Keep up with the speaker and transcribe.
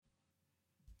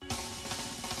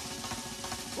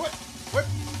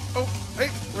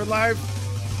live.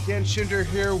 Dan Schinder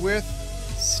here with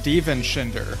Steven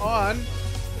Schinder on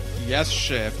Yes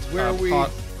Shift. where we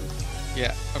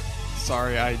Yeah.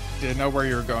 Sorry, I didn't know where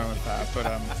you were going with that,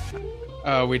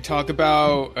 but we talk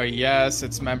about Yes,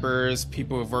 its members,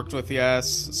 people who've worked with Yes,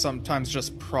 sometimes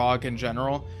just prog in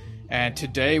general. And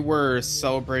today we're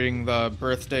celebrating the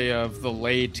birthday of the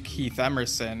late Keith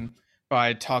Emerson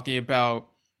by talking about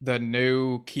the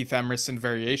new Keith Emerson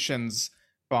Variations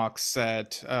box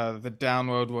set. The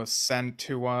download was sent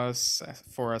to us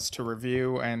for us to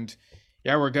review, and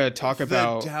yeah, we're gonna talk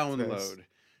about the download. this.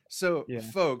 So, Yeah.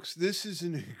 folks, this is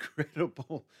an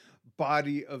incredible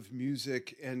body of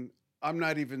music, and I'm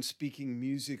not even speaking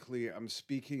musically. I'm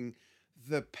speaking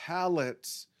the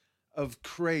pallets of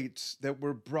crates that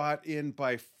were brought in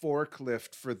by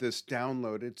forklift for this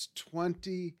download. It's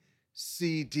 20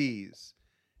 CDs.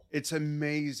 It's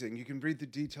amazing. You can read the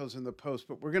details in the post,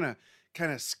 but we're gonna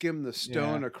kind of skim the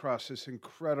stone across this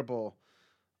incredible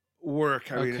work.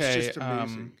 I mean, it's just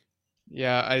amazing.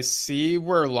 Yeah, I see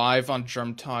we're live on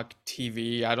Drum Talk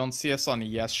TV. I don't see us on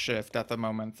Yes Shift at the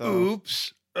moment, though.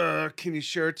 Oops. Can you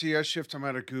share it to Yes Shift? I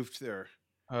might have goofed there.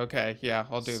 Okay, yeah,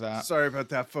 I'll do that. Sorry about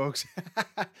that, folks.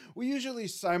 We usually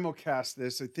simulcast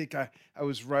this. I think I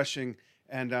was rushing,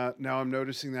 and now I'm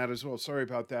noticing that as well. Sorry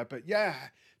about that. But yeah,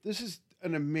 this is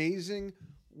an amazing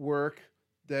work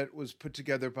that was put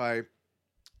together by,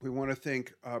 we want to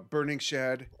thank Burning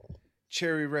Shed,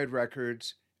 Cherry Red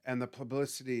Records, and the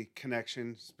Publicity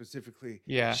Connection, specifically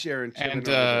Sharon and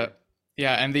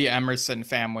and the Emerson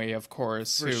family, of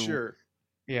course, for sure.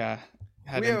 Yeah,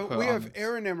 We have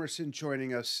Aaron Emerson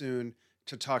joining us soon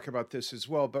to talk about this as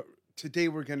well. But today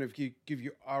we're going to give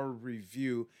you our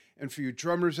review. And for you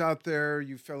drummers out there,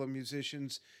 you fellow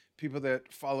musicians, people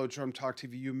that follow Drum Talk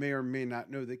TV, you may or may not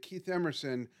know that Keith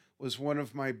Emerson was one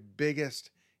of my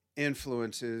biggest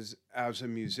influences as a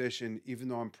musician, even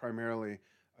though I'm primarily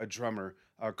a drummer.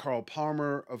 Carl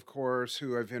Palmer, of course,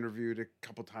 who I've interviewed a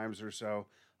couple times or so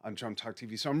on Drum Talk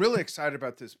TV. So I'm really excited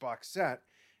about this box set.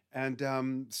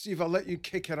 And Steve, I'll let you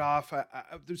kick it off.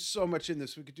 There's so much in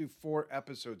this. We could do 4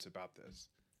 episodes about this.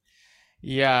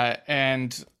 Yeah,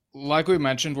 and like we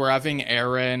mentioned, we're having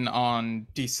Aaron on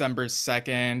December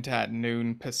 2nd at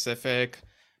noon Pacific.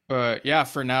 But yeah,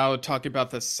 for now, talking about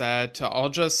the set,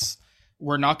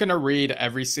 we're not going to read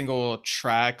every single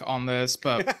track on this,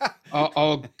 but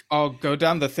I'll go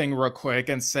down the thing real quick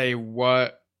and say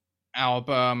what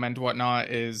album and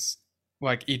whatnot is,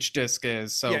 like, each disc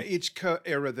is. So yeah, each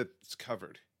era that's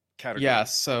covered category. Yeah,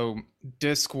 so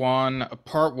disc 1,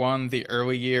 part 1, the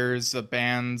early years, the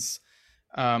bands.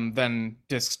 Then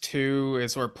disc 2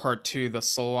 is where part 2, the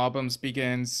solo albums,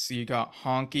 begins. So you got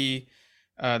Honky.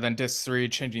 Then disc 3,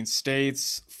 Changing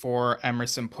States. 4,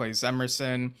 Emerson Plays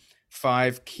Emerson.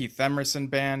 5, Keith Emerson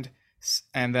Band.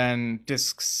 And then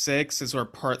disc 6 is where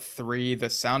part 3, the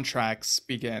soundtracks,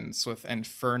 begins with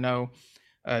Inferno.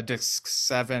 Disc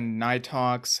 7, Night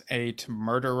Hawks. 8,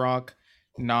 Murder Rock.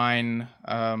 9,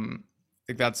 I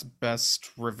think that's Best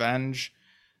Revenge.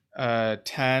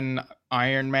 10,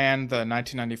 Iron Man, the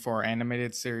 1994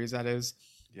 animated series, that is.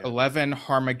 Yeah. 11,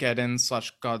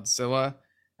 Harmageddon/Godzilla.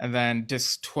 And then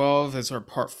disc 12 is where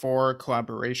part 4,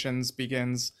 Collaborations,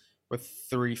 begins with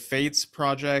 3, Fates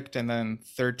Project. And then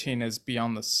 13 is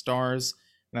Beyond the Stars.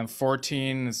 And then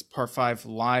 14 is part 5,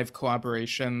 Live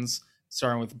Collaborations,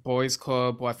 starting with Boys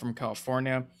Club, Live from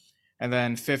California. And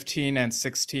then 15 and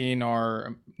 16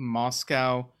 are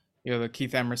Moscow, the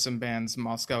Keith Emerson Band's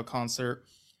Moscow concert.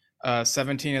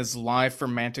 17 is Live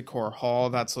from Manticore Hall,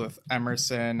 that's with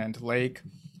Emerson and Lake.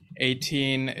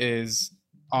 18 is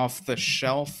Off the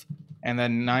Shelf. And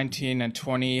then 19 and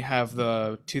 20 have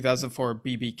the 2004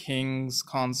 BB King's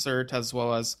concert, as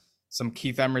well as some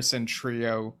Keith Emerson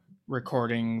trio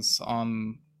recordings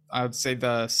on, I would say,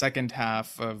 the second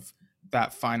half of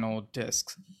that final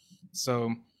disc.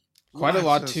 So quite a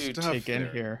lot to take in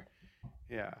here.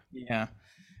 Yeah.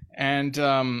 And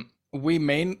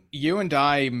you and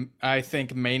I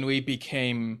think, mainly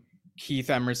became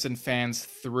Keith Emerson fans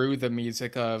through the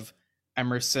music of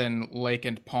Emerson, Lake,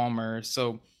 and Palmer.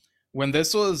 So when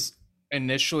this was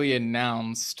initially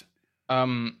announced,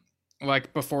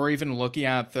 like, before even looking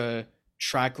at the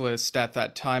track list at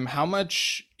that time, how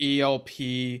much ELP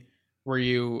were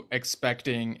you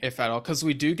expecting, if at all? Because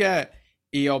we do get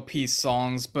ELP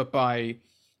songs, but by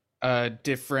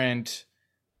different,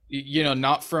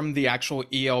 not from the actual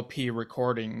ELP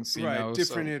recordings,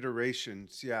 different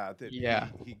iterations, that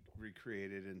he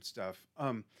recreated and stuff.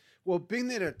 Well, being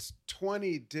that it's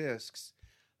 20 discs,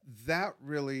 that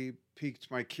really piqued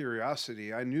my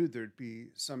curiosity. I knew there'd be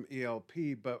some ELP,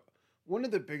 but one of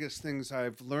the biggest things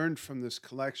I've learned from this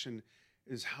collection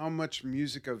is how much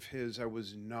music of his I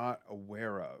was not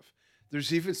aware of.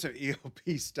 There's even some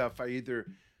ELP stuff I either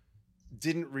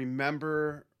didn't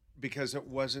remember because it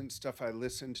wasn't stuff I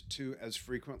listened to as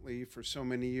frequently for so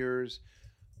many years,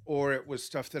 or it was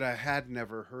stuff that I had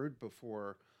never heard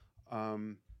before,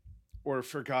 um, or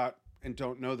forgot and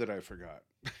don't know that I forgot.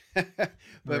 But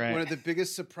one Right. of the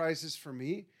biggest surprises for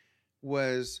me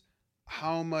was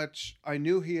how much I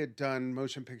knew he had done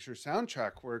motion picture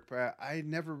soundtrack work, but I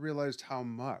never realized how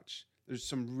much. There's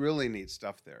some really neat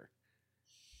stuff there.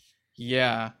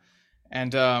 Yeah.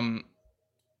 And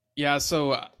yeah,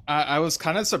 so I was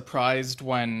kind of surprised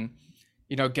when,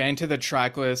 getting to the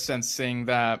track list and seeing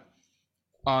that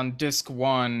on disc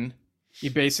one, you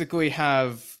basically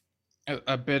have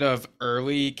a bit of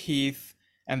early Keith,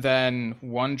 and then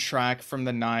one track from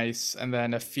the Nice, and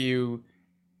then a few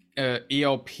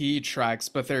ELP tracks,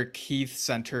 but they're Keith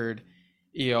centered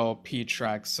ELP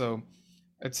tracks. So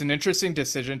it's an interesting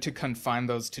decision to confine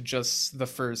those to just the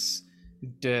first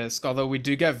disc, although we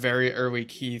do get very early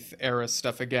Keith era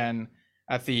stuff again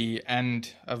at the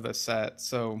end of the set.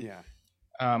 So Yeah.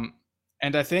 um,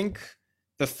 and I think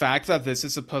the fact that this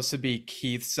is supposed to be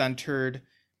Keith centered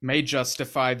may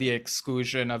justify the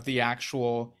exclusion of the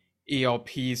actual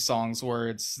ELP songs where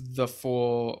it's the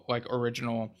full like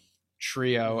original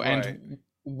trio. Right. And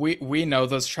we know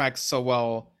those tracks so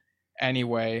well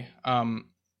anyway.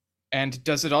 And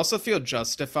does it also feel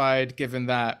justified given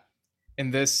that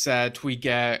in this set we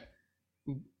get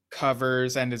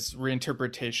covers and its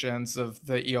reinterpretations of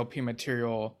the ELP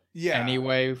material Yeah.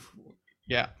 anyway?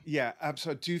 Yeah. Yeah,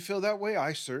 absolutely. Do you feel that way?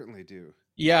 I certainly do.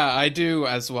 Yeah, I do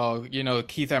as well.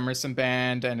 Keith Emerson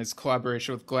Band and his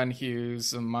collaboration with Glenn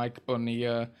Hughes and Mike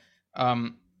Bonilla.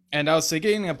 Um, and I was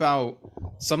thinking about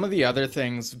some of the other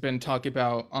things we've been talking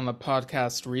about on the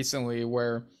podcast recently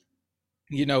where,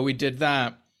 we did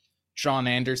that John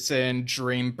Anderson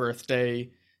Dream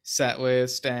Birthday set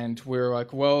list, and we were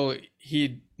like, well,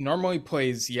 he normally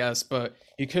plays Yes, but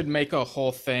he could make a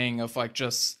whole thing of like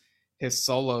just his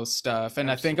solo stuff. And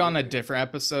I think on a Absolutely. different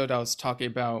episode, I was talking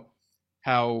about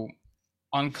how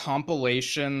on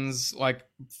compilations, like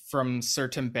from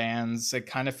certain bands, it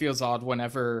kind of feels odd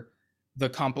whenever the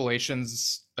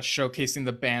compilations showcasing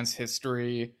the band's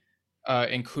history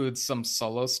includes some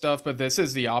solo stuff, but this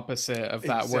is the opposite of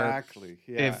that, where Exactly.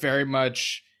 it Yeah. very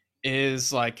much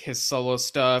is like his solo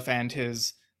stuff and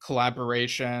his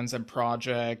collaborations and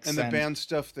projects. And the And band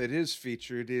stuff that is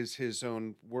featured is his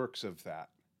own works of that,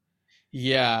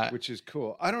 yeah, which is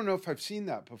cool. I don't know if I've seen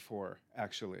that before,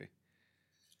 actually.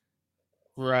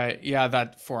 right, yeah,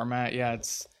 that format, yeah,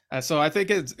 it's so I think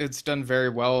it's done very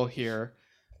well here.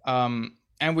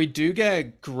 And we do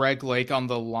get Greg Lake on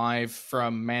the live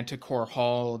from Manticore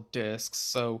Hall discs,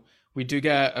 so we do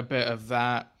get a bit of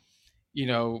that, you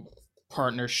know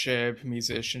partnership,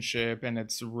 musicianship, and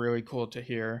it's really cool to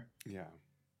hear. Yeah.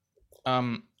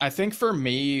 I think for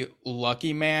me,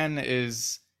 Lucky Man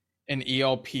is an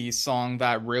ELP song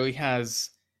that really has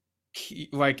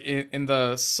like in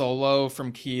the solo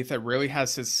from Keith, it really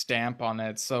has his stamp on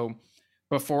it. So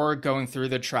before going through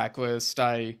the track list,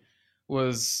 I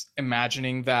was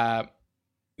imagining that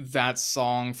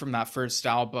song from that first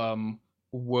album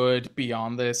would be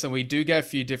on this, and we do get a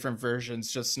few different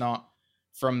versions, just not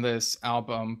from this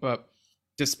album. But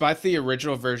despite the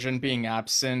original version being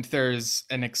absent, there's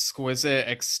an exquisite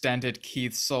extended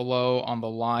Keith solo on the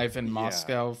live in Yeah.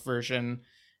 Moscow version,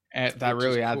 that Which is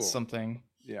really adds cool. something.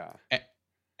 Yeah.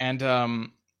 And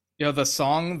the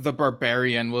song "The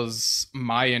Barbarian" was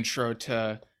my intro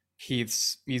to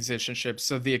Keith's musicianship,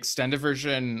 so the extended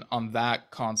version on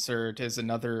that concert is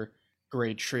another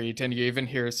great treat. And you even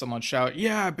hear someone shout,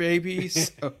 "Yeah, baby!"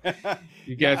 So you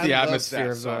Yeah, get I the love atmosphere that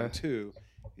of song the too.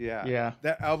 Yeah. yeah.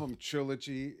 That album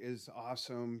trilogy is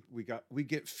awesome. We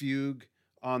get Fugue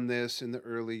on this in the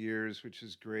early years, which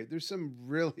is great. There's some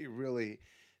really, really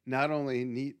not only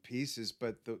neat pieces,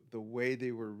 but the way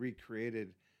they were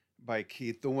recreated by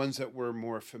Keith, the ones that we're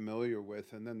more familiar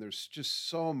with. And then there's just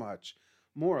so much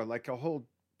more, like a whole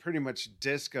pretty much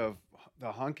disc of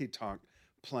the honky tonk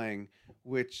playing,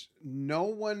 which no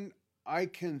one I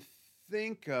can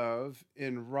think of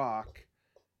in rock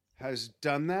has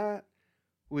done that,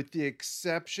 with the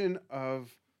exception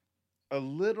of a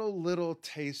little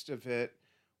taste of it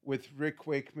with Rick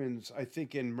Wakeman's, I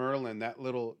think in Merlin, that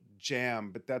little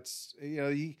jam. But that's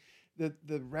the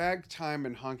ragtime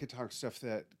and honky tonk stuff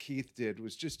that Keith did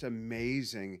was just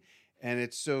amazing, and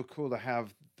it's so cool to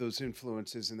have those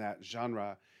influences in that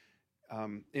genre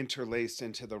interlaced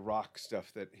into the rock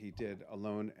stuff that he did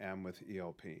alone and with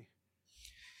ELP.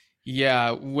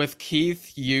 Yeah, with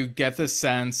Keith, you get the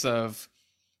sense of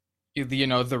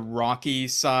the rocky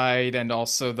side and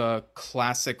also the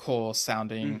classical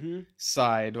sounding Mm-hmm.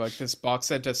 side. Like this box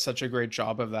set does such a great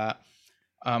job of that.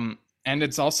 And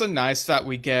it's also nice that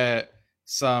we get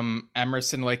some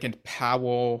Emerson, Lake, and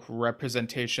Powell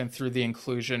representation through the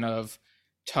inclusion of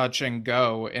Touch and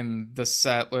Go in the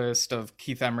set list of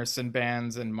Keith Emerson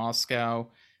bands in Moscow,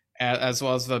 as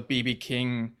well as the BB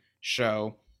King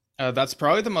show. That's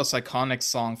probably the most iconic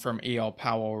song from E.L.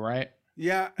 Powell, right?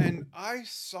 Yeah, and I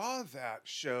saw that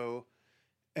show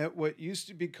at what used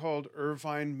to be called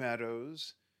Irvine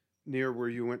Meadows, near where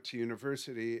you went to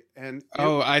university, and it.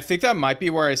 Oh, I think that might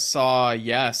be where I saw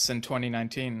Yes in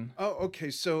 2019. Oh, okay.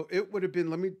 So it would have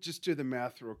been. Let me just do the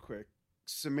math real quick.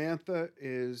 Samantha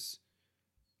is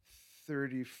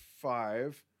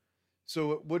 35,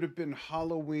 so it would have been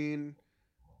Halloween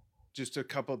just a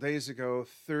couple days ago,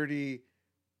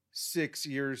 36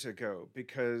 years ago,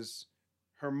 because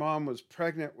her mom was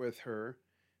pregnant with her,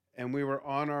 and we were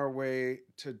on our way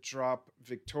to drop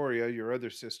Victoria, your other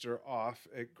sister, off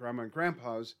at Grandma and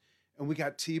Grandpa's, and we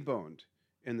got T-boned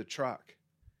in the truck.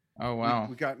 Oh, we wow.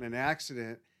 we got in an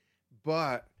accident,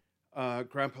 but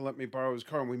Grandpa let me borrow his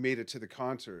car, and we made it to the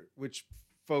concert, which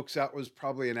folks that was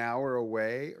probably an hour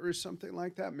away or something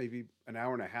like that, maybe an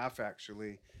hour and a half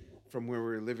actually, from where we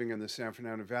were living in the San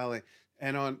Fernando Valley.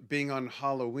 And on being on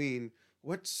Halloween,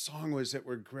 what song was it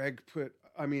where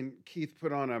Keith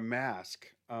put on a mask?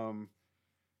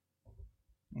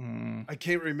 Mm. I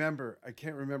can't remember. I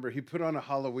can't remember. He put on a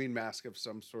Halloween mask of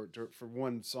some sort for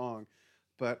one song,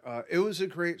 but it was a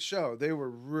great show. They were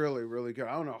really, really good.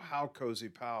 I don't know how Cozy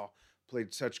Powell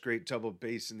played such great double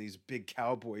bass in these big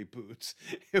cowboy boots.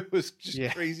 It was just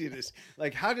Yeah. crazy to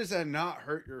like. How does that not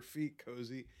hurt your feet,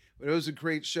 Cozy? But it was a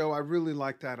great show. I really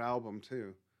liked that album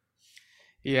too.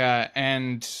 Yeah,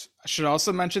 and I should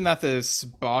also mention that this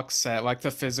box set, like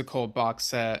the physical box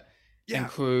set, Yeah,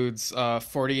 includes a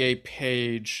 48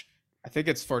 page, I think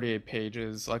it's 48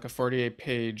 pages, like a 48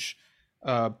 page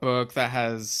book that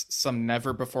has some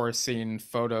never before seen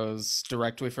photos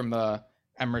directly from the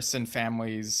Emerson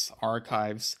family's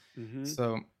archives. hmm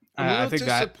So I'm a I little think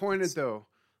that. disappointed though.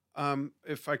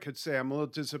 If I could say, I'm a little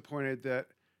disappointed that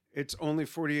it's only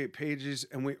 48 pages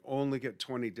and we only get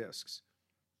 20 discs.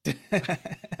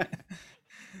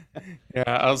 Yeah,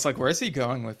 I was like, where's he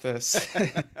going with this?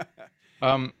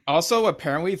 Also,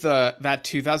 apparently the that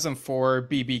 2004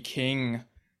 BB King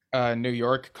New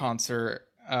York concert,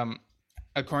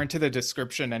 according to the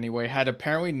description anyway, had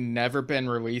apparently never been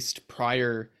released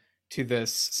prior to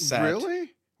this set. Really? Yeah,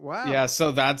 Wow.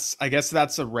 so I guess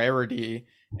that's a rarity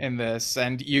in this,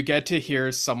 and you get to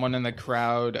hear someone in the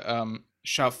crowd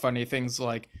shout funny things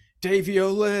like Davey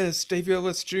Olis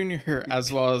Jr.,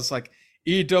 as well as like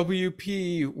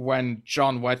EWP when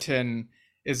John Wetton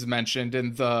is mentioned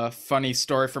in the funny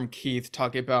story from Keith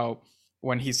talking about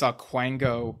when he saw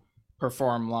Quango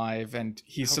perform live, and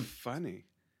How funny.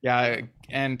 yeah, Wow.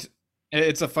 and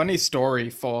it's a funny story,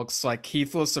 folks. Like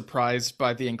Keith was surprised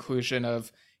by the inclusion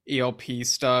of ELP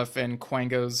stuff in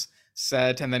Quango's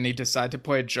set, and then he decided to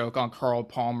play a joke on Carl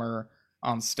Palmer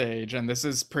on stage. And this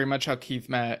is pretty much how Keith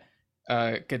met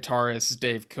guitarist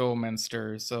Dave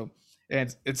Kilminster. So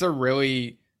it's a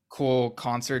really cool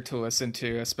concert to listen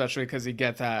to, especially because you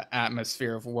get that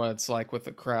atmosphere of what it's like with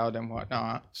the crowd and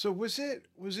whatnot. So was it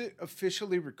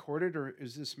officially recorded, or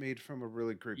is this made from a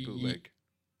really great Ye- bootleg?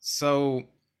 So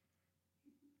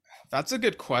that's a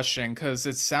good question because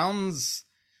it sounds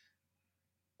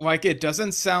like it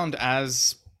doesn't sound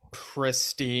as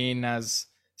pristine as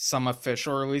some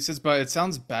official releases, but it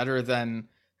sounds better than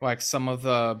like some of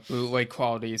the bootleg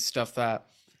quality stuff that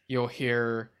you'll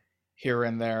hear here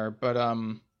and there.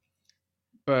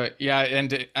 But yeah,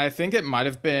 and I think it might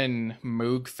have been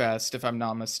Moog Fest if I'm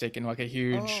not mistaken, like a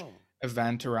huge Oh,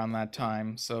 event around that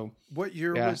time. So what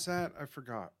year yeah, was that? I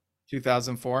forgot.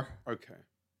 2004. Okay.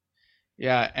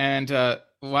 Yeah, and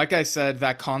like I said,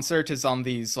 that concert is on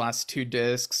these last two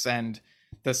discs, and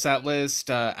the set list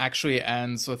actually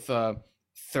ends with a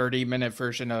 30-minute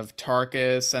version of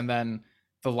Tarkus, and then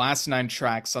the last nine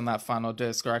tracks on that final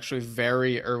disc are actually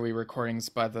very early recordings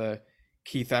by the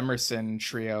Keith Emerson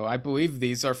trio. I believe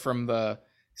these are from the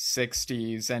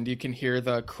 60s, and you can hear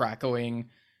the crackling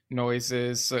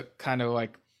noises, kind of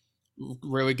like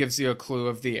really gives you a clue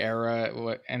of the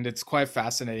era, and it's quite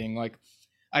fascinating. Like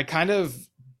I kind of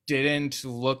didn't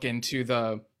look into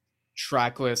the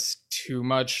track list too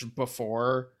much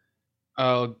before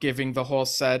giving the whole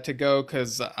set to go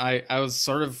because I was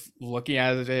sort of looking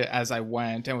at it as I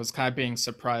went and was kind of being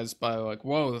surprised by like,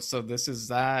 whoa, so this is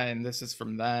that and this is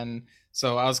from then.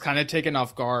 So I was kind of taken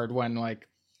off guard when like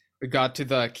we got to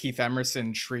the Keith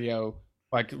Emerson trio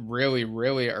like really,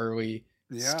 really early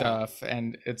Yeah. stuff,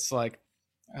 and it's like,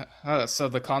 so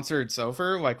the concert's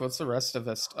over? Like, what's the rest of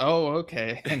this? Oh,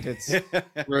 okay. And it's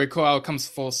really cool how it comes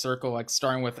full circle, like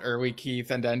starting with early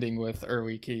Keith and ending with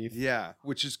early Keith. Yeah,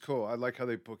 which is cool. I like how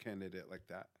they bookended it like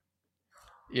that.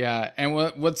 Yeah, and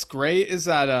what's great is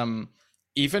that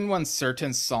even when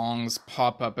certain songs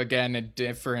pop up again in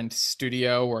different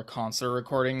studio or concert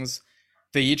recordings,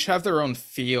 they each have their own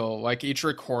feel. Like each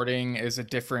recording is a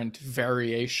different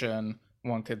variation,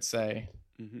 one could say.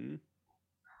 Mm-hmm.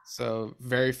 So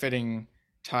very fitting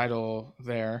title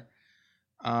there.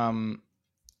 Um,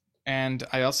 and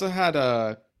I also had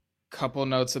a couple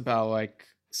notes about like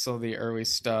the early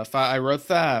stuff. I wrote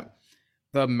that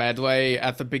the medley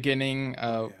at the beginning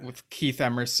Yeah. with Keith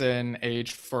Emerson,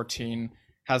 age 14,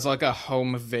 has like a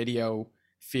home video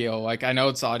feel. Like I know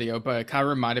it's audio, but it kind of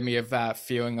reminded me of that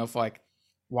feeling of like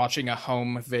watching a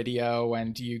home video,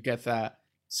 and you get that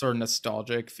sort of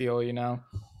nostalgic feel, you know?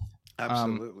 Um,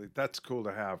 Absolutely. That's cool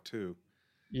to have too.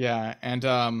 yeah, and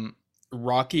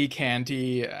Rocky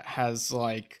Candy has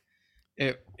like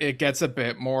it gets a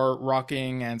bit more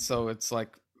rocking, and so it's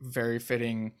like very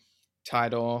fitting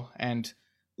title. And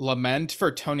Lament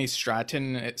for Tony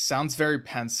Stratton, it sounds very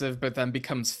pensive but then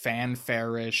becomes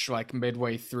fanfare-ish like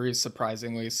midway through,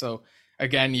 surprisingly. So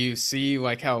again, you see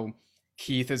like how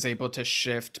Keith is able to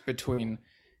shift between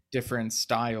different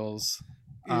styles.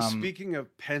 um Speaking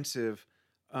of pensive,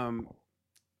 um,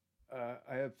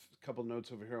 I have a couple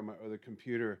notes over here on my other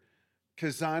computer.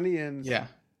 Kazanian's yeah,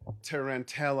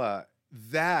 Tarantella,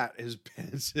 that is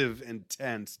pensive and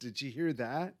tense. Did you hear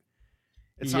that?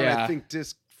 It's on, I yeah, think,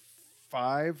 disc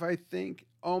 5, I think.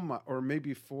 Oh my, or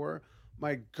maybe 4.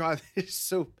 My God, it's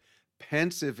so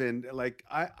pensive. And like,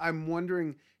 I'm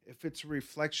wondering if it's a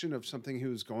reflection of something he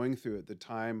was going through at the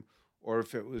time, or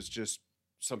if it was just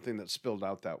something that spilled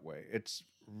out that way. It's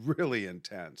really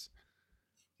intense.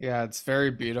 yeah, it's very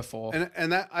beautiful.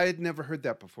 And that I had never heard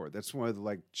that before. That's one of the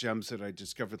like gems that I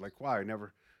discovered. Like, wow, I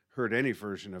never heard any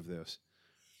version of this.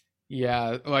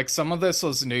 Yeah, like some of this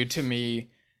was new to me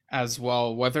as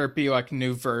well, whether it be like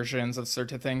new versions of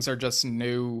certain things or just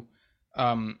new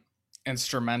um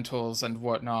instrumentals and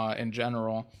whatnot in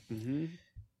general. Mm-hmm.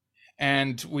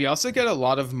 And we also get a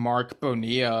lot of Mark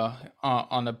Bonilla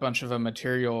on a bunch of a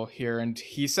material here, and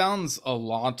he sounds a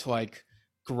lot like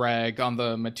Greg on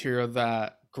the material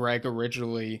that Greg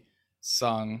originally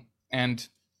sung. And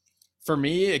for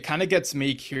me, it kind of gets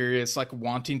me curious, like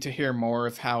wanting to hear more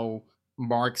of how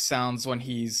Mark sounds when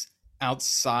he's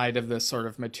outside of this sort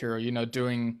of material,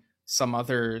 doing some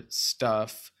other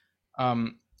stuff.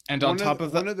 Um, and on top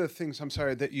of One that, of the things, I'm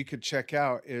sorry, that you could check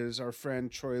out is our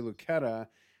friend Troy Lucetta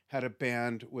had a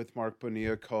band with Mark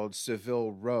Bonilla called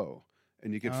Seville Row,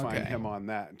 and you could find okay, him on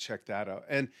that and check that out.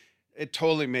 And it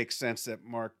totally makes sense that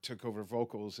Mark took over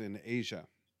vocals in Asia.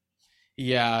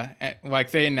 yeah,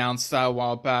 like they announced that a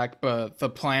while back, but the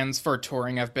plans for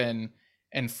touring have been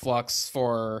in flux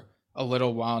for a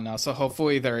little while now. So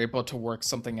hopefully they're able to work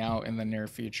something out in the near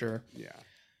future. Yeah.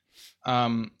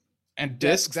 Um, and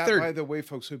disc That by third, the way,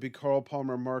 folks, would be Carl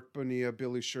Palmer, Mark Bonilla,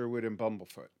 Billy Sherwood, and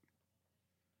Bumblefoot.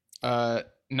 uh,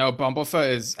 no, Bumblefoot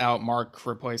is out. Mark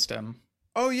replaced him.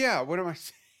 Oh yeah, what am I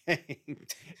saying?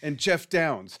 And Jeff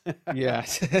Downs, Yeah,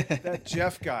 that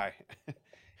Jeff guy.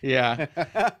 yeah,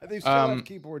 They still have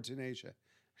keyboards in Asia.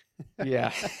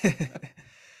 yeah.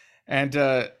 And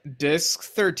disc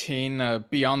 13,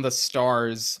 Beyond the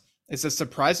Stars, is a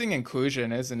surprising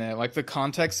inclusion, isn't it? Like the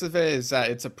context of it is that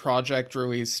it's a project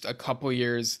released a couple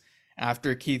years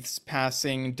after Keith's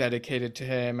passing, dedicated to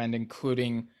him and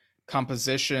including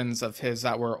compositions of his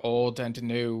that were old and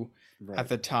new at Right.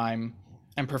 the time,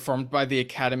 and performed by the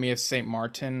Academy of St.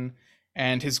 Martin.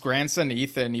 And his grandson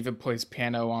Ethan even plays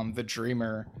piano on The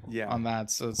Dreamer Yeah. on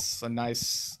that. So it's a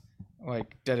nice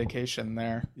like dedication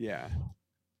there. Yeah.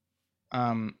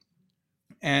 Um,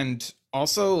 and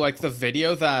also like the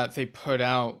video that they put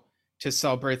out to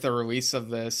celebrate the release of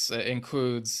this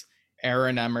includes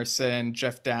Aaron Emerson,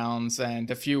 Jeff Downs, and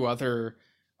a few other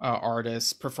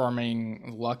artists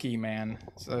performing Lucky Man.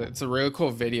 So it's a really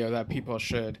cool video that people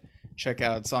should check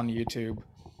out. It's on YouTube.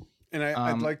 And I'd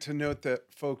um, like to note that,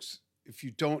 folks, if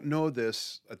you don't know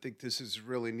this, I think this is a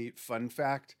really neat fun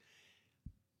fact.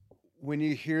 When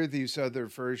you hear these other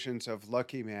versions of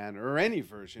Lucky Man, or any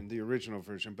version, the original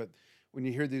version, but when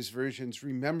you hear these versions,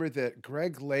 remember that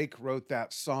Greg Lake wrote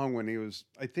that song when he was,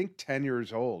 I think, 10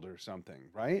 years old or something,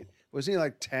 right? Wasn't he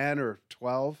like 10 or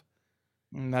 12?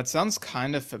 that sounds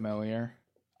kind of familiar.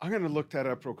 I'm going to look that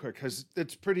up real quick because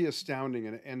it's pretty astounding.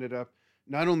 And it ended up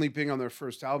not only being on their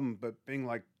first album, but being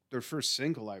like their first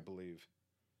single, I believe.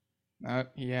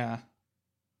 Yeah, I'll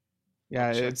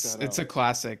yeah, check it's that it's out. a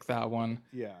classic, that one.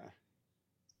 Yeah.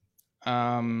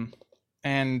 Um,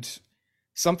 and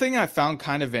something I found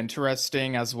kind of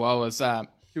interesting as well is that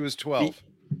He was the 12.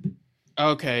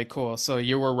 okay, cool. So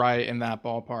you were right in that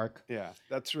ballpark. Yeah,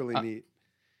 that's really Uh, neat.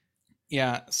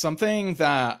 yeah, something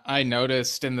that I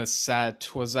noticed in the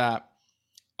set was that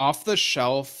Off the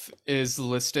Shelf is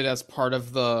listed as part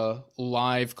of the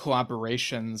live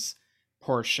collaborations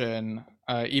portion,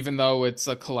 even though it's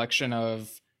a collection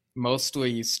of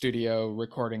mostly studio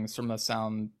recordings from the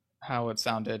sound, how it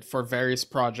sounded for various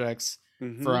projects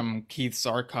Mm-hmm. from Keith's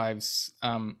archives.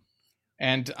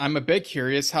 And I'm a bit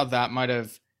curious how that might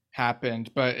have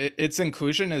happened, but its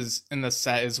inclusion is in the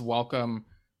set is welcome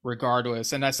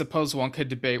regardless. And I suppose one could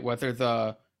debate whether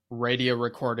the radio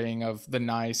recording of the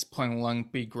nice plain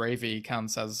lumpy gravy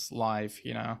counts as live,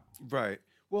 you know. Right.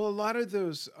 Well, a lot of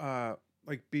those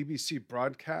like BBC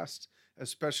broadcasts,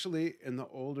 especially in the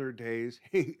older days,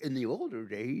 in the older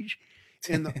days,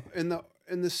 in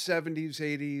the 70s,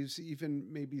 80s,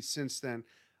 even maybe since then,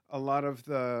 a lot of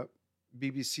the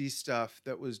BBC stuff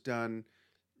that was done,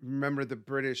 remember the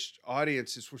British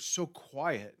audiences were so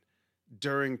quiet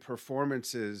during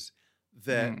performances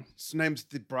that Mm, sometimes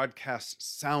the broadcasts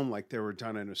sound like they were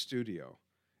done in a studio.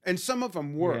 And some of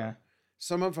them yeah. were.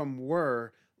 Some of them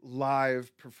were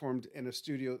live performed in a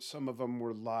studio. Some of them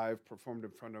were live performed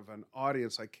in front of an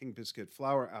audience, like King Biscuit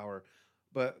Flower Hour.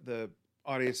 But the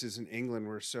audiences in England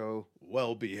were so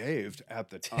well behaved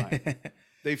at the time.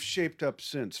 They've shaped up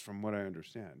since, from what I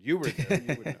understand. You were there,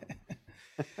 you would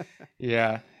know.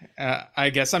 Yeah. I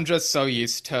guess I'm just so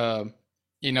used to,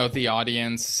 the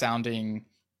audience sounding,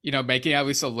 making at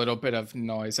least a little bit of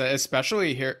noise,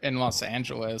 especially here in Los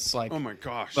Angeles. Oh Like my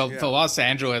gosh, the yeah. Los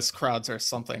Angeles crowds are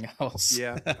something else.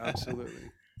 Yeah, absolutely.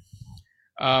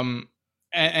 um,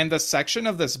 and the section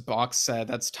of this box set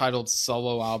that's titled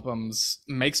Solo Albums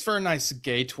makes for a nice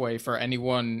gateway for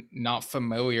anyone not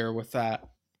familiar with that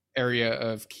area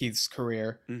of Keith's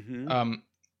career. Mm-hmm. Um,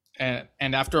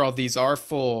 and after all, these are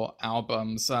full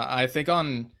albums. I think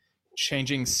on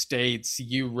Changing States,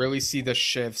 you really see the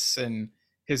shifts in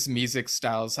his music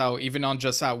styles. How even on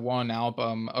just that one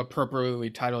album,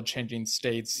 appropriately titled Changing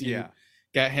States, you Yeah.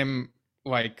 get him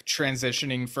like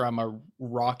transitioning from a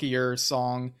rockier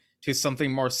song to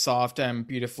something more soft and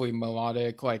beautifully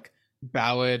melodic, like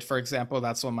Ballad, for example.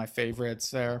 That's one of my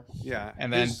favorites there. Yeah.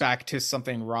 And then back to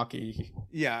something rocky.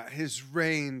 Yeah, his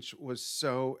range was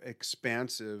so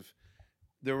expansive.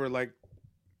 There were like,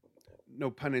 no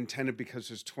pun intended, because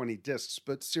there's 20 discs,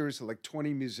 but seriously, like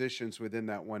 20 musicians within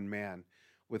that one man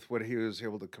with what he was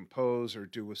able to compose or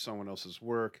do with someone else's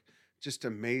work. Just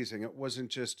amazing. It wasn't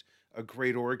just a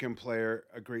great organ player,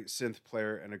 a great synth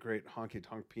player, and a great honky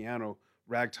tonk piano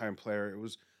ragtime player. It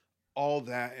was all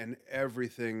that and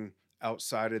everything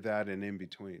outside of that and in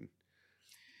between.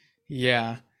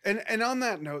 Yeah. And on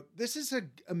that note, this is an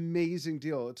amazing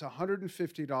deal. It's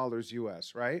 $150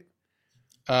 US, right?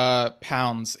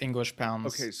 Pounds, English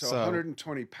pounds. Okay, so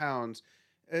 120 pounds.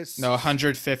 It's No,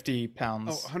 150 Oh,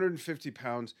 pounds. 150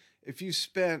 pounds. If you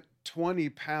spent 20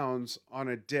 pounds on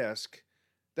a disc,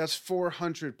 that's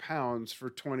 400 pounds for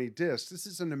 20 discs. This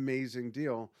is an amazing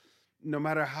deal. No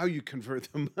matter how you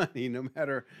convert the money, no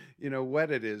matter,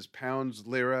 what it is, pounds,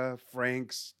 lira,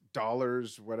 francs,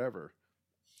 dollars, whatever.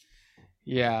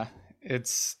 Yeah,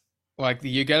 it's like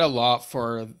you get a lot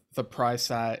for the price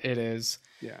that it is.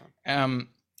 Yeah.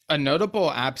 A notable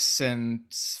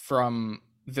absence from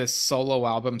this solo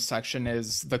album section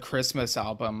is the Christmas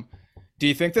album. Do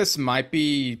you think this might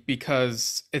be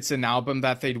because it's an album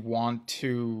that they'd want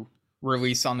to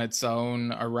release on its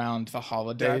own around the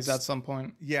holidays at some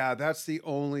point? Yeah, that's the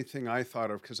only thing I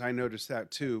thought of, because I noticed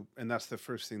that too, and that's the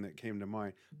first thing that came to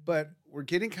mind. But we're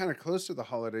getting kind of close to the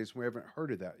holidays. We haven't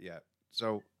heard of that yet.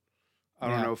 So I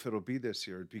don't know if it'll be this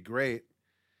year. It'd be great.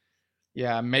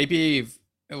 Yeah, maybe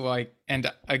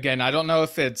and again, I don't know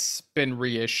if it's been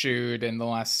reissued in the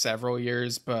last several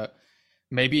years, but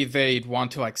maybe they'd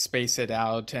want to like space it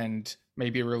out and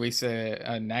maybe release it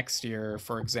next year,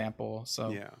 for example. So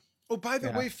yeah. Oh, by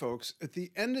the way, folks, at the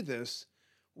end of this,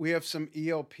 we have some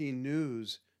ELP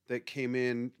news that came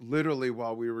in literally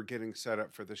while we were getting set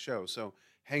up for the show. So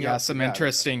hang out. Yeah, some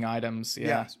interesting items.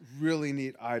 Yeah, really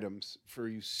neat items for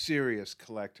you serious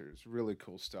collectors. Really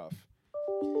cool stuff.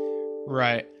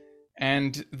 Right.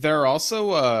 And there are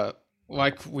also,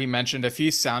 like we mentioned, a few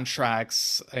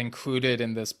soundtracks included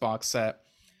in this box set.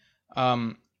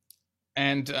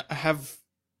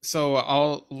 So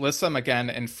I'll list them again: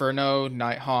 Inferno,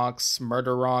 Nighthawks,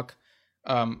 Murder Rock.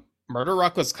 Murder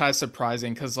Rock was kind of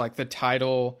surprising because like the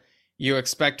title, you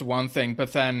expect one thing,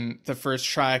 but then the first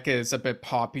track is a bit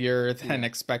poppier than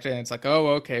expected. And it's like, oh,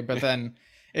 okay. But then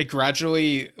it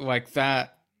gradually, like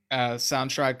that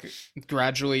soundtrack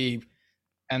gradually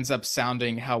ends up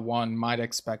sounding how one might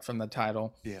expect from the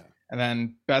title. Yeah. And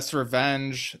then Best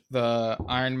Revenge, the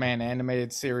Iron Man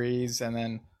animated series, and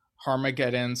then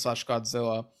Harmageddon /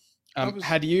 Godzilla.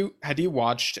 Had you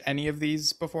watched any of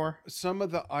these before? Some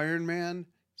of the Iron Man,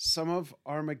 some of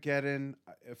Armageddon,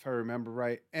 if I remember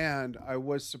right, and I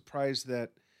was surprised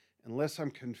that, unless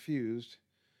I'm confused,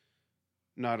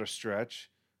 not a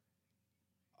stretch.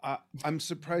 I'm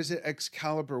surprised that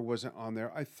Excalibur wasn't on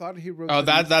there. I thought he wrote. Oh,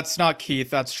 that's not Keith.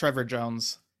 That's Trevor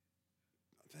Jones.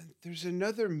 There's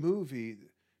another movie.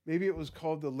 Maybe it was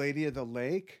called The Lady of the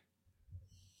Lake.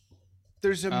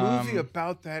 There's a movie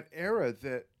about that era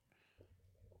that,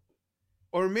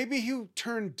 or maybe he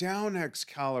turned down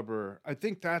Excalibur. I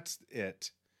think that's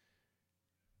it.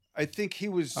 I think he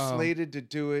was slated to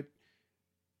do it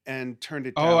and turned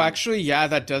it down. Oh, actually, yeah,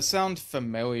 that does sound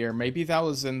familiar. Maybe that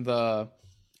was in the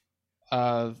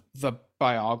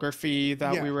biography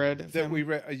that we read. We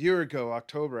read a year ago,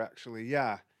 October, actually.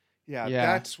 Yeah.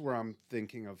 That's where I'm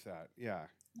thinking of that. Yeah.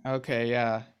 Okay,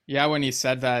 yeah. Yeah, when you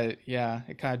said that, yeah,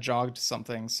 it kind of jogged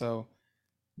something. So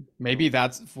maybe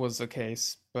that was the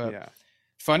case. But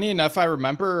funny enough, I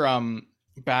remember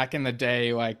back in the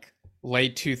day, like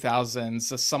late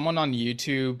 2000s, someone on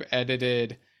YouTube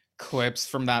edited clips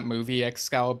from that movie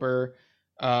Excalibur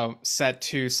set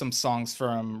to some songs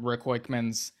from Rick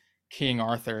Wakeman's King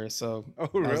Arthur. So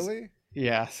really?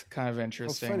 Yeah, kind of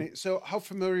interesting. Oh, funny. So how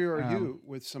familiar are you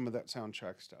with some of that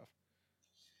soundtrack stuff?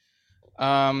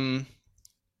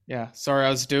 Yeah, sorry, I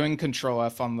was doing Control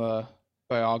F on the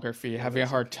biography, having a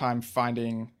hard time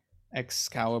finding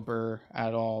Excalibur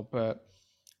at all, but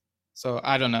so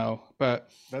I don't know,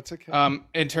 but that's okay.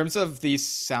 In terms of these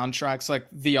soundtracks, like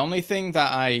the only thing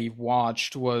that I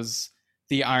watched was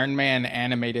the Iron Man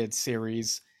animated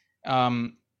series.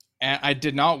 And I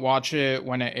did not watch it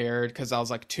when it aired because I was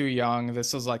like too young.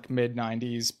 This was like mid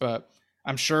 90s, but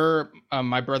I'm sure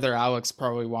my brother Alex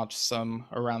probably watched some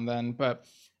around then. But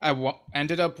I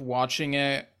ended up watching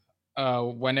it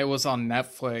when it was on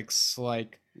Netflix,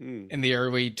 like in the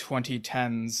early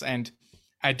 2010s. And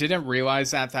I didn't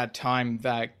realize at that time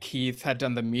that Keith had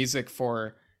done the music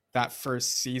for that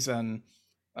first season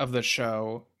of the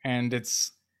show. And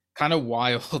it's kind of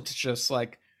wild to just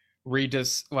like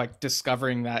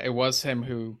discovering that it was him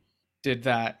who did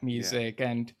that music.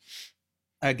 And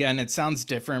again, it sounds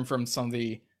different from some of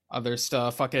the other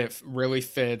stuff. Like it really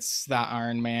fits that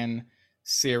Iron Man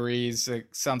series. It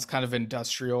sounds kind of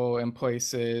industrial in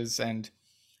places, and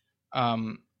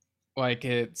like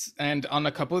it's, and on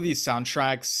a couple of these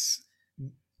soundtracks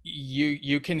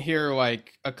you can hear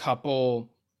like a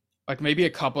couple, like maybe a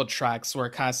couple tracks where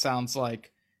it kind of sounds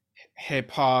like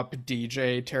hip hop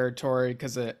DJ territory,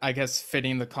 because I guess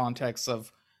fitting the context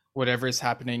of whatever is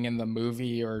happening in the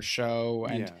movie or show.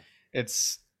 And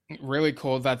it's really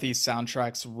cool that these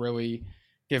soundtracks really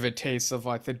give a taste of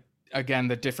like the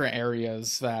different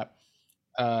areas that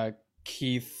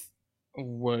Keith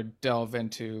would delve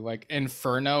into. Like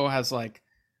Inferno has like,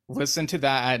 listen to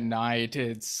that at night,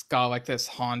 it's got like this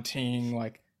haunting,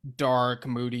 like dark,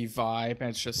 moody vibe, and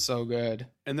it's just so good.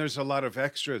 And there's a lot of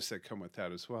extras that come with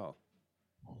that as well.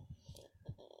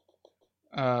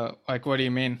 Like what do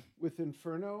you mean? With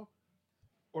Inferno?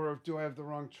 Or do I have the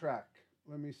wrong track?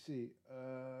 Let me see.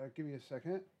 Give me a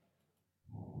second.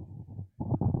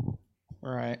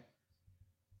 Right.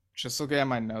 Just looking at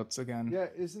my notes again. Yeah,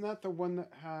 isn't that the one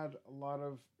that had a lot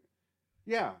of...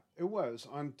 Yeah, it was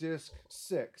on disc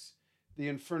 6. The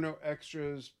Inferno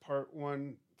Extras Part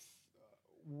 1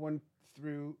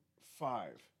 through 5.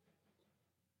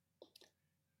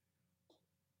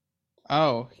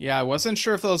 Oh, yeah, I wasn't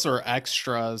sure if those were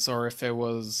extras or if it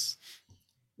was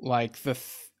like the...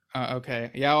 okay,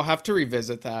 yeah, I'll have to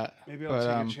revisit that. Maybe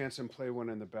I'll take a chance and play one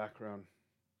in the background.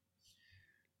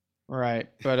 Right,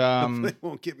 but... Hopefully it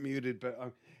won't get muted, but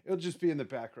it'll just be in the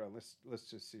background. Let's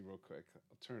just see real quick.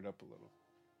 I'll turn it up a little.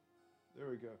 There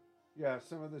we go. Yeah,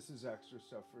 some of this is extra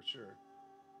stuff for sure.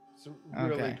 Some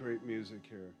really great music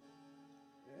here.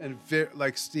 And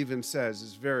like Steven says,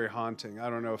 it's very haunting. I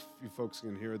don't know if you folks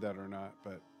can hear that or not,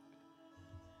 but...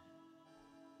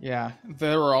 Yeah,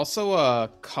 there were also a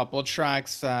couple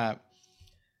tracks that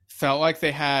felt like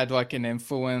they had like an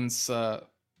influence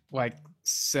like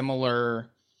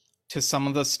similar to some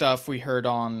of the stuff we heard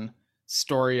on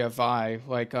Story of I.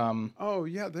 Like oh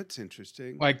yeah, that's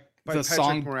interesting. Like by the Patrick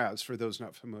song Moraz, for those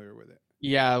not familiar with it.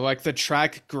 Yeah, like the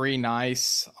track Green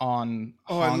Ice on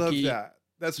Oh, Honky. I love that.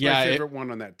 That's my favorite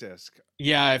one on that disc.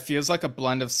 Yeah, it feels like a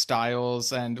blend of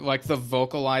styles, and like the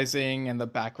vocalizing and the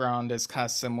background is kind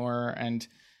of similar. And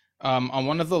On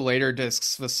one of the later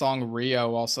discs, the song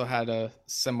Rio also had a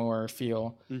similar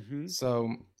feel. Mm-hmm.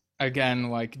 So again,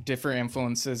 like different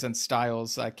influences and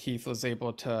styles that Keith was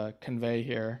able to convey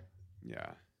here.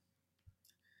 Yeah.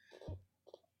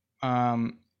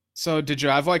 Um, so did you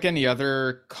have like any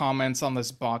other comments on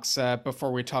this box set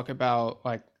before we talk about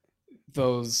like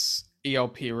those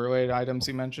ELP related items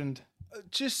you mentioned?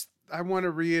 Just I want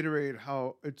to reiterate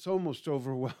how it's almost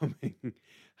overwhelming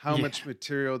how Yeah. much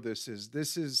material this is.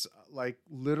 This is like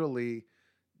literally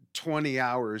 20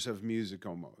 hours of music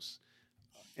almost.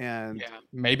 And Yeah,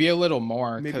 maybe a little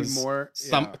more maybe more.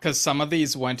 Yeah. because some of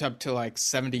these went up to like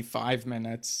 75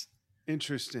 minutes.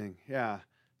 Interesting. Yeah.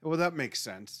 Well, that makes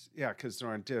sense. Yeah, because they're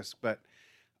on disc. But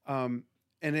um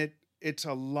and it's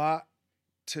a lot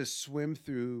to swim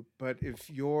through, but if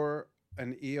you're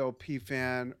an ELP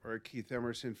fan or a Keith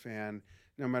Emerson fan,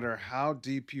 no matter how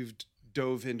deep you've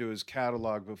dove into his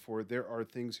catalog before, there are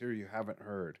things here you haven't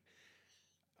heard.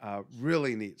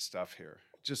 Really neat stuff here.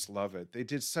 Just love it. They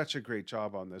did such a great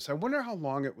job on this. I wonder how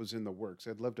long it was in the works.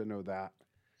 I'd love to know that.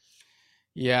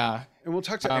 Yeah. And we'll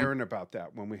talk to Um, Aaron about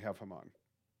that when we have him on.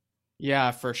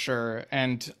 yeah, for sure.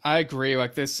 And I agree.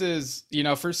 Like this is,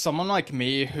 for someone like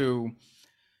me who,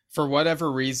 for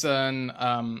whatever reason,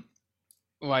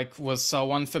 like was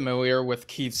so unfamiliar with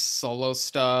Keith's solo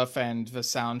stuff and the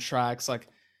soundtracks, like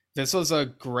this was a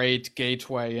great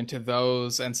gateway into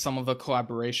those and some of the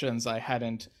collaborations I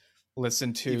hadn't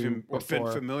listened to Even or been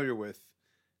before. familiar with,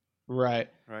 Right.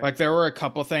 right? Like there were a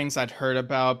couple things I'd heard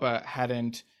about but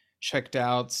hadn't checked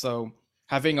out. So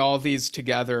having all these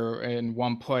together in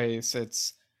one place,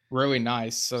 it's really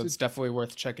nice. So So it's definitely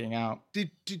worth checking out.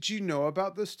 did you know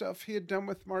about the stuff he had done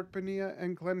with Mark Bonilla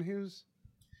and Glenn Hughes?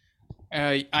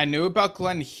 I knew about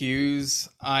Glenn Hughes.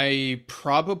 I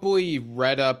probably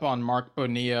read up on Mark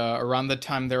Bonilla around the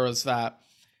time there was that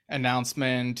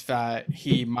announcement that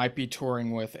he might be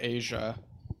touring with Asia.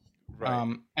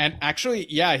 Right. And actually,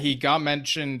 yeah, he got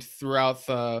mentioned throughout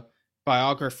the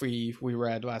biography we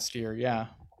read last year. Yeah.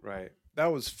 Right. That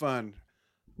was fun.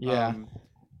 Yeah. Um,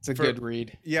 It's a for good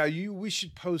read. yeah, we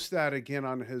should post that again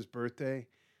on his birthday.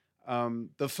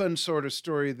 The fun sort of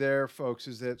story there, folks,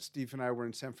 is that Steve and I were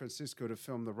in San Francisco to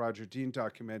film the Roger Dean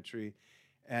documentary,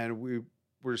 and we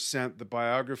were sent the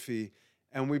biography,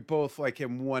 and we both, like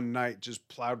in one night, just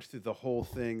plowed through the whole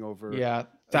thing over Yeah. a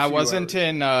That few wasn't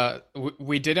hours. in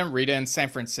we didn't read it in San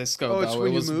Francisco Oh, it's though. It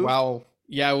when you was moved?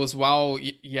 yeah, it was while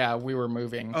yeah, we were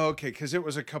moving. Oh, okay, because it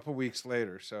was a couple weeks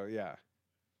later. So yeah,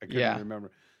 I couldn't Yeah.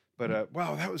 remember. But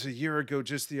wow, that was a year ago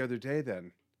just the other day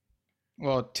then.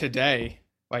 Well, today,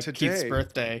 like Keith's Today.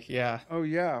 birthday. Yeah. Oh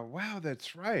yeah, wow,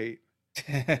 that's right.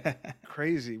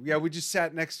 Crazy. Yeah, we just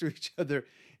sat next to each other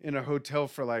in a hotel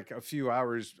for like a few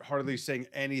hours, hardly saying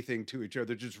anything to each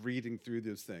other, just reading through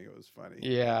this thing. It was funny.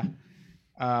 Yeah.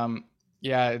 Um,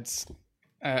 yeah, it's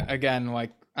again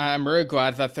like I'm really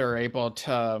glad that they're able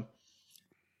to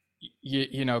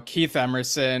Keith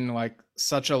Emerson, like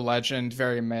such a legend,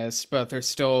 very missed, but they're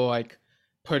still like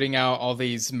putting out all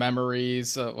these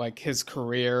memories of, like his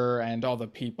career and all the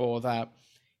people that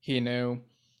he knew.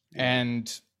 Yeah.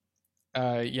 And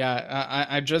yeah,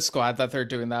 I'm just glad that they're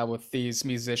doing that with these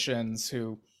musicians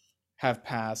who have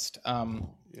passed.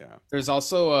 Yeah. There's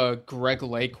also a Greg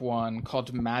Lake one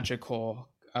called Magical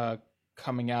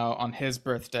coming out on his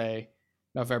birthday,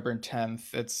 November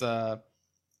 10th. It's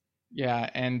yeah,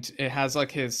 and it has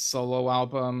like his solo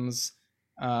albums,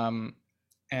 and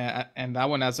that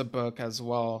one has a book as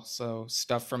well. So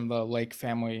stuff from the Lake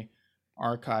family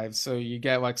archives. So you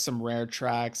get like some rare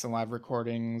tracks and live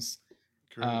recordings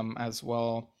Great. as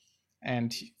well,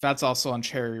 and that's also on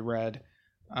Cherry Red,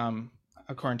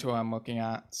 according to what I'm looking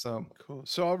at. So Cool.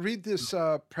 So I'll read this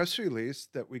press release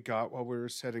that we got while we were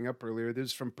setting up earlier. This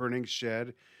is from Burning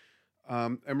Shed.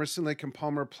 Emerson, Lake and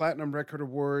Palmer Platinum Record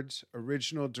Awards,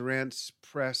 Original Durant's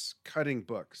Press Cutting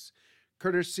Books.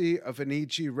 Courtesy of an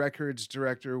EG Records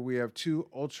director, we have two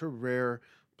ultra rare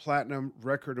Platinum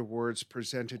Record Awards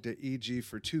presented to EG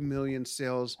for 2 million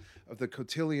sales of the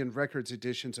Cotillion Records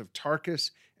editions of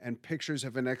Tarkus and pictures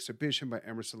of an exhibition by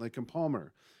Emerson, Lake and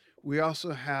Palmer. We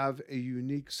also have a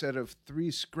unique set of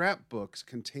 3 scrapbooks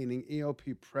containing ELP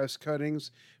press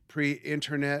cuttings,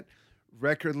 pre-internet.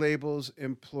 Record labels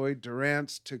employed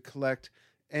Durant's to collect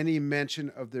any mention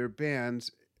of their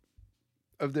bands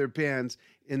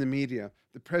in the media.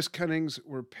 The press cuttings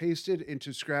were pasted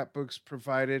into scrapbooks,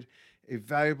 provided a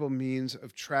valuable means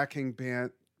of tracking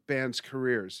bands'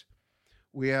 careers.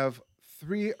 We have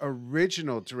 3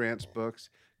 original Durant's books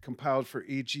compiled for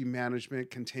EG management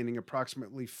containing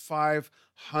approximately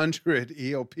 500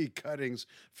 ELP cuttings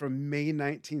from May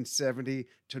 1970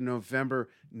 to November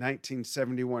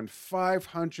 1971.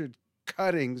 500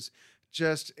 cuttings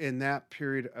just in that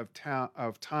period of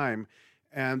time.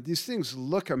 And these things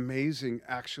look amazing,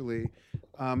 actually.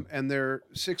 And they're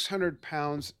 600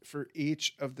 pounds for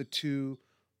each of the two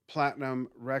platinum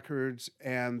records.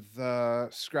 And the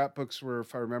scrapbooks were,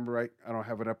 if I remember right, I don't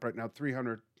have it up right now,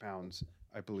 300 pounds,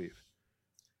 I believe.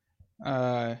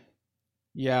 Uh,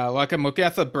 yeah, like I'm looking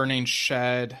at the Burning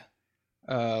Shed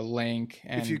link,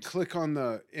 If you and click on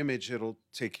the image, it'll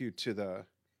take you to the.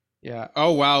 yeah.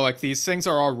 Oh wow, like these things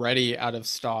are already out of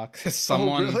stock. Oh,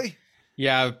 Someone, really?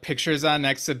 yeah, pictures at an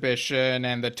exhibition,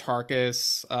 and the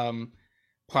Tarkus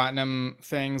platinum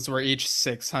things were each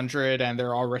 600, and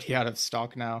they're already out of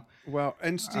stock now. Well,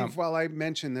 and Um, Steve, while I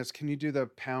mention this, can you do the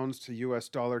pounds to US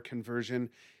dollar conversion?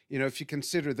 You know, if you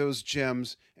consider those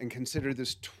gems and consider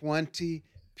this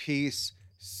 20-piece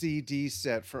CD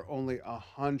set for only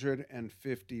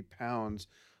 150 pounds,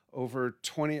 over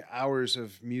 20 hours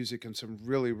of music and some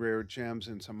really rare gems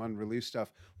and some unreleased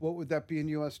stuff, what would that be in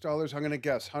US dollars? I'm going to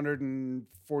guess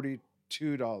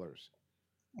 $142.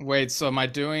 Wait, so am I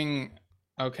doing?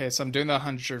 Okay, so I'm doing the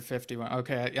 151.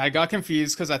 Okay, I got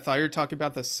confused because I thought you were talking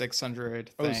about the 600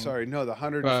 Oh, thing. sorry. No, the But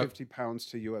 150 pounds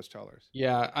to US dollars.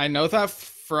 yeah, I know that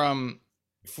from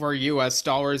for US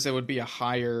dollars it would be a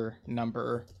higher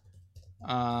number.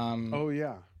 Um Oh,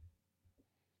 yeah.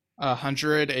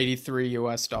 183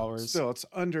 US dollars. Still,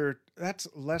 that's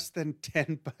less than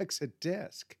 $10 a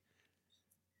disc.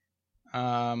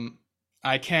 Um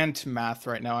I can't math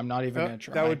right now. I'm not even gonna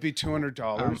That would try. be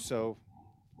 $200. Um So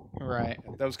right.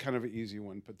 that was kind of an easy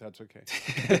one, but that's okay.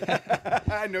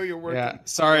 I know you're Yeah, working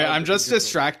sorry, hard I'm to be just good with it.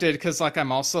 distracted because like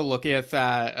I'm also looking at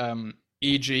that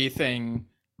EG thing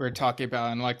we're talking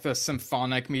about, and like the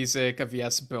symphonic music of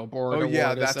Yes Billboard Oh, yeah,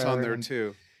 Award is that's on there, there and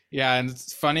too. yeah, and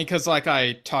it's funny because like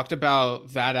I talked about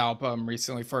that album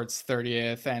recently for its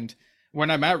 30th, and when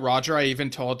I met Roger, I even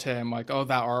told him like, oh,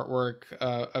 that artwork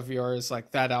of yours,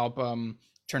 like that album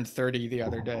turned 30 the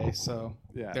other day, so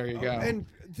Yeah. there you Oh, go. and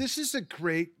this is a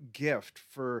great gift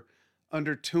for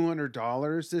under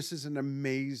 $200. This is an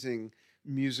amazing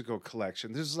musical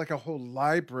collection. This is like a whole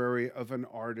library of an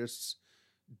artist's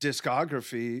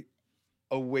discography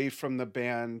away from the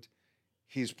band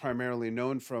he's primarily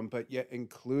known from, but yet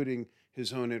including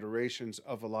his own iterations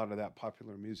of a lot of that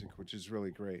popular music, which is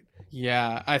really great.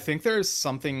 Yeah, I think there's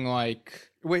something like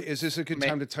Wait, is this a good ma-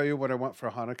 time to tell you what I want for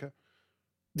Hanukkah?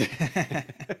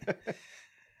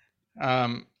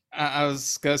 I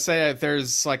was gonna say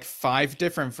there's like 5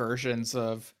 different versions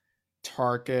of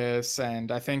Tarkus,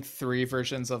 and I think 3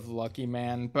 versions of Lucky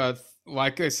Man. But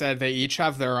like I said, they each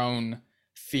have their own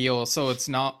feel. So it's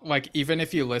not like even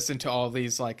if you listen to all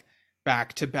these like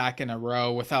back to back in a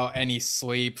row without any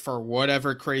sleep for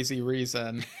whatever crazy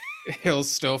reason, it'll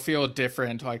still feel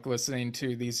different. Like listening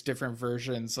to these different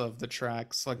versions of the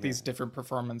tracks, like Yeah. these different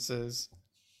performances.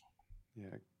 Yeah,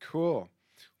 cool.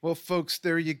 Well, folks,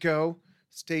 there you go.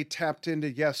 Stay tapped into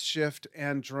Yes Shift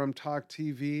and Drum Talk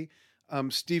TV.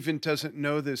 Steven doesn't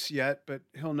know this yet, but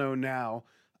he'll know now.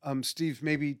 Steve,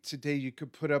 maybe today you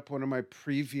could put up one of my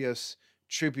previous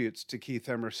tributes to Keith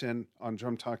Emerson on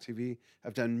Drum Talk TV.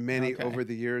 I've done many Okay. over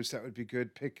the years. That would be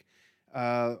good. Pick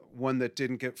one that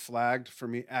didn't get flagged for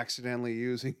me accidentally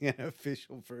using an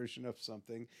official version of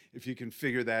something. If you can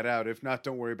figure that out. If not,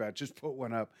 don't worry about it. Just put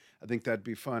one up. I think that'd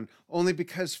be fun. Only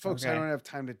because, folks, I Okay. don't have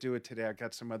time to do it today. I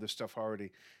got some other stuff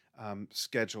already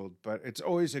scheduled. But it's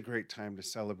always a great time to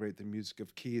celebrate the music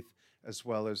of Keith as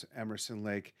well as Emerson,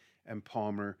 Lake, and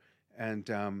Palmer.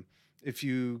 And if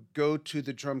you go to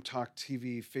the Drum Talk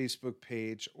TV Facebook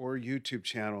page or YouTube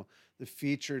channel, the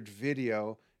featured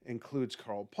video includes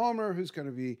Carl Palmer, who's going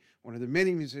to be one of the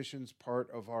many musicians part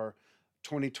of our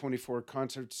 2024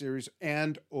 concert series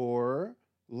and or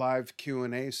live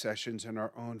Q&A sessions in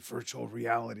our own virtual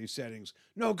reality settings.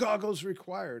 No goggles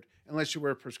required unless you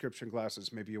wear prescription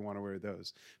glasses. Maybe you want to wear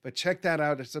those. But check that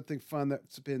out. It's something fun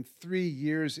that's been 3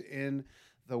 years in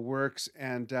the works,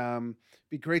 and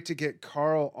be great to get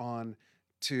Carl on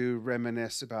to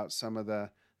reminisce about some of the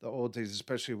old days,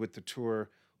 especially with the tour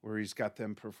where he's got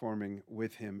them performing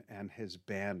with him and his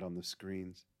band on the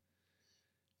screens.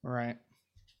 Right.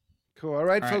 Cool. All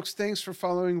right, All right. folks. Thanks for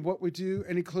following what we do.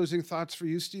 Any closing thoughts for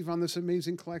you, Steve, on this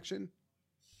amazing collection?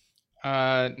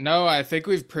 No, I think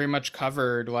we've pretty much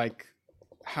covered like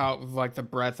how like the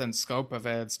breadth and scope of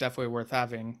it. It's definitely worth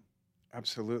having.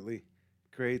 Absolutely.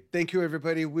 Great. Thank you,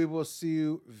 everybody. We will see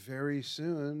you very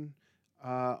soon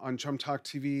on Drum Talk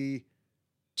TV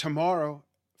tomorrow,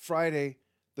 Friday,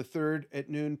 the 3rd at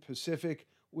noon Pacific.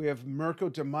 We have Mirko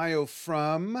de Mayo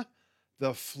from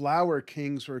the Flower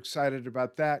Kings. We're excited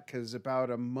about that because about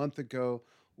a month ago,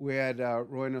 we had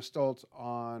Roy Nostalt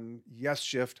on Yes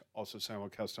Shift, also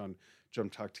simulcast on Drum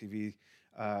Talk TV,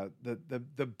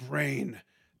 the brain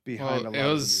behind Well, a lot it of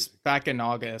the was music. back in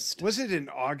August. Was it in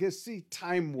August? See,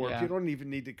 time warp. Yeah. You don't even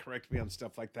need to correct me on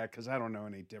stuff like that because I don't know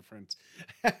any difference.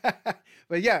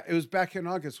 But yeah, it was back in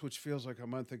August, which feels like a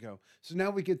month ago. So now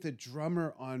we get the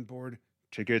drummer on board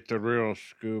to get the real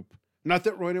scoop. Not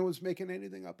that Royna was making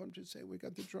anything up. I'm just saying we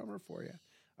got the drummer for you.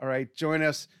 All right, join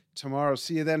us tomorrow.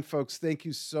 See you then, folks. Thank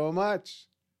you so much.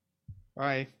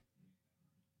 Bye.